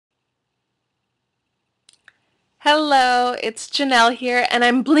Hello, it's Janelle here, and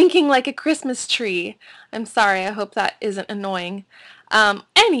I'm blinking like a Christmas tree. I'm sorry, I hope that isn't annoying.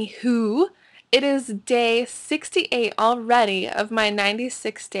 Anywho, it is day 68 already of my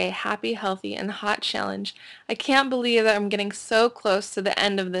 96-day Happy, Healthy, and Hot challenge. I can't believe that I'm getting so close to the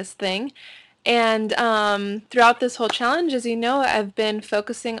end of this thing. And throughout this whole challenge, as you know, I've been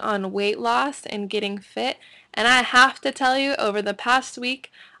focusing on weight loss and getting fit. And I have to tell you, over the past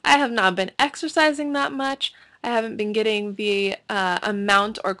week, I have not been exercising that much. I haven't been getting the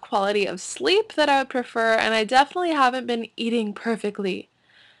amount or quality of sleep that I would prefer, and I definitely haven't been eating perfectly.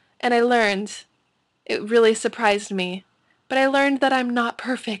 And I learned, it really surprised me, but I learned that I'm not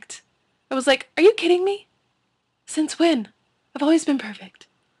perfect. I was like, are you kidding me? Since when? I've always been perfect.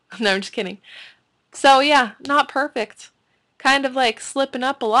 No, I'm just kidding. So yeah, not perfect. Kind of like slipping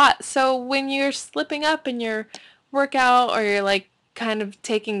up a lot. So when you're slipping up in your workout or you're like kind of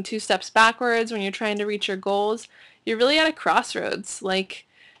taking two steps backwards when you're trying to reach your goals, you're really at a crossroads. Like,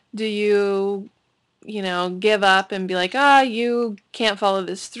 do you give up and be like, you can't follow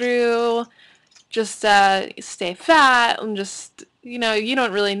this through, just stay fat and just, you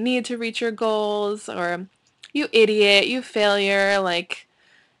don't really need to reach your goals, or you idiot, you failure, like,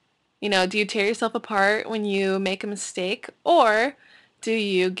 do you tear yourself apart when you make a mistake, or do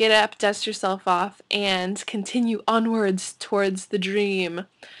you get up, dust yourself off, and continue onwards towards the dream?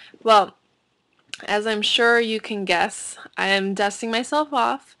 Well, as I'm sure you can guess, I am dusting myself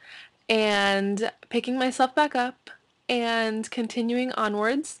off and picking myself back up and continuing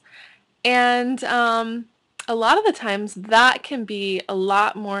onwards. And a lot of the times that can be a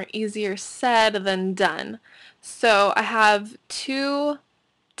lot more easier said than done. So I have two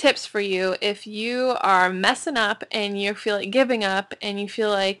tips for you if you are messing up and you feel like giving up and you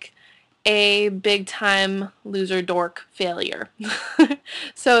feel like a big time loser dork failure.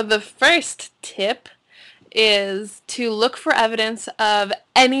 So the first tip is to look for evidence of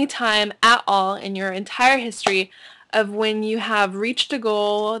any time at all in your entire history of when you have reached a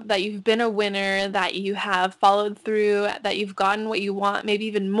goal, that you've been a winner, that you have followed through, that you've gotten what you want, maybe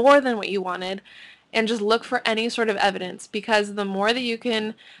even more than what you wanted, and just look for any sort of evidence, because the more that you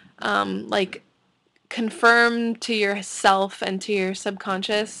can like confirm to yourself and to your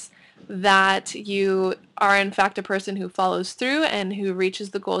subconscious that you are in fact a person who follows through and who reaches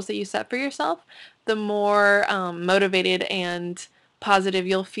the goals that you set for yourself, the more motivated and positive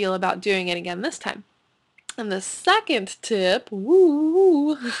you'll feel about doing it again this time. And the second tip,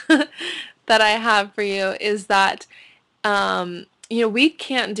 woo, that I have for you is that we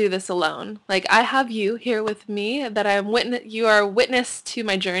can't do this alone. Like, I have you here with me, that you are witness to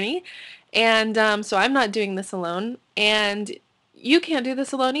my journey, and so I'm not doing this alone, and you can't do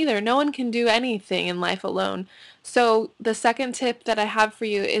this alone either. No one can do anything in life alone. So the second tip that I have for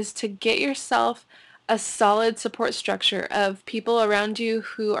you is to get yourself a solid support structure of people around you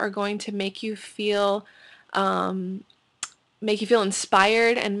who are going to um, make you feel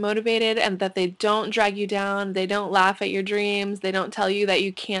inspired and motivated, and that they don't drag you down, they don't laugh at your dreams, they don't tell you that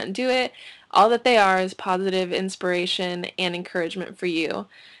you can't do it. All that they are is positive inspiration and encouragement for you.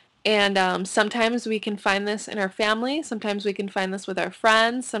 And sometimes we can find this in our family, sometimes we can find this with our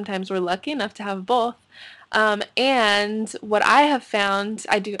friends, sometimes we're lucky enough to have both. And what I have found,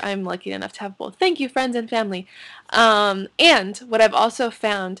 I'm lucky enough to have both. Thank you, friends and family. And what I've also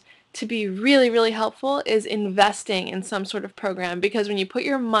found to be really, really helpful is investing in some sort of program, because when you put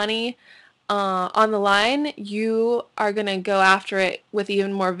your money on the line, you are going to go after it with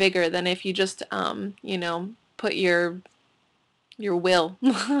even more vigor than if you just, put your will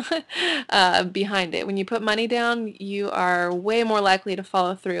behind it. When you put money down, you are way more likely to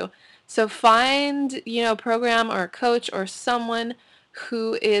follow through. So find, a program or a coach or someone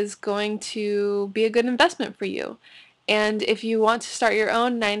who is going to be a good investment for you. And if you want to start your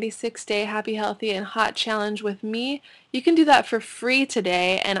own 96-day happy, healthy, and hot challenge with me, you can do that for free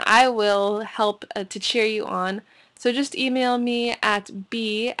today, and I will help to cheer you on. So just email me at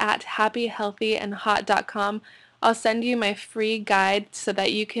b@happyhealthyandhot.com. I'll send you my free guide so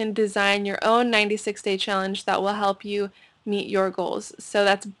that you can design your own 96-day challenge that will help you meet your goals. So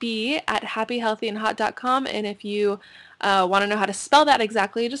that's b@happyhealthyandhot.com, and if you want to know how to spell that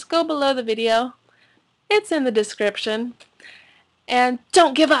exactly, just go below the video. It's in the description. And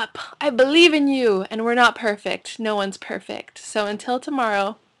don't give up. I believe in you, and we're not perfect. No one's perfect. So until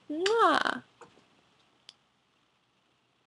tomorrow, mwah.